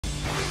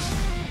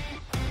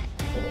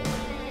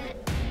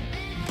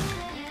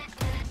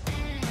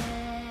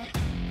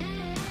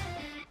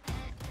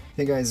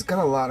Hey guys, got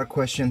a lot of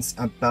questions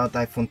about the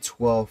iPhone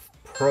 12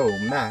 Pro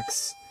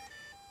Max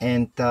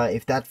and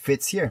if that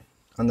fits here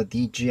on the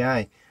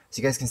DJI.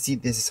 So you guys can see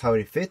this is how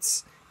it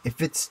fits. It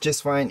fits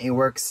just fine, it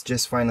works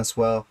just fine as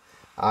well.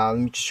 Let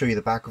me just show you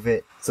the back of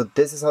it. So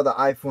this is how the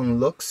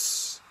iPhone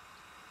looks.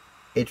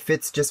 It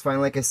fits just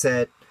fine, like I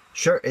said.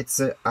 Sure,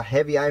 it's a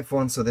heavy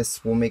iPhone, so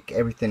this will make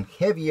everything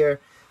heavier.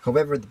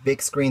 However, the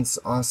big screen's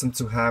awesome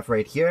to have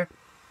right here.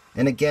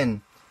 And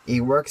again,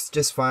 it works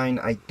just fine.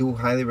 I do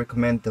highly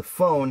recommend the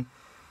phone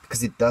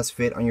because it does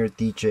fit on your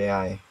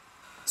DJI.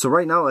 So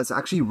right now it's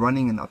actually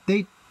running an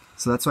update.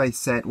 So that's why I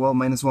said, well,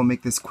 might as well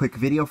make this quick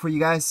video for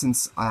you guys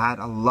since I had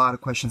a lot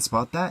of questions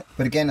about that.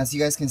 But again, as you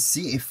guys can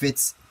see, it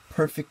fits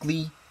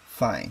perfectly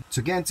fine.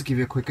 So again, to give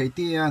you a quick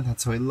idea,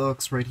 that's how it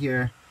looks right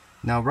here.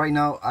 Now, right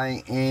now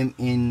I am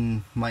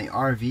in my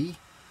RV.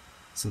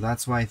 So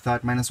that's why I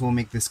thought might as well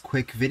make this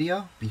quick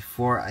video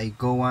before I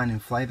go on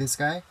and fly this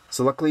guy.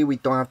 So luckily we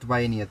don't have to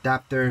buy any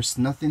adapters,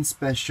 nothing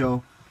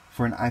special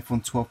for an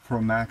iPhone 12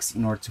 Pro Max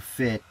in order to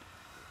fit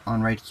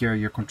on right here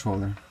your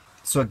controller.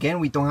 So again,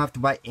 we don't have to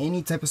buy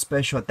any type of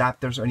special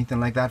adapters or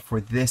anything like that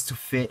for this to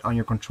fit on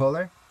your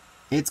controller.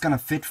 It's gonna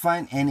fit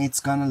fine and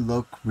it's gonna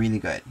look really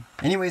good.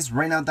 Anyways,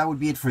 right now that would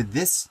be it for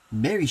this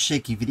very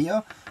shaky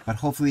video, but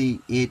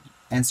hopefully it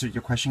answered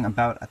your question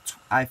about an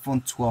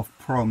iPhone 12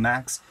 Pro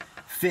Max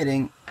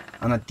fitting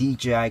on a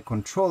DJI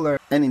controller,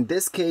 and in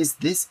this case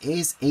this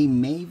is a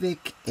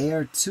Mavic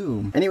Air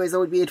 2. Anyways, that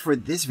would be it for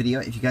this video.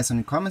 If you guys have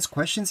any comments,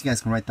 questions, you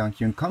guys can write down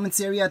here in the comments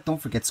area.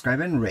 Don't forget to subscribe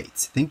and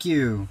rate. Thank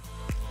you.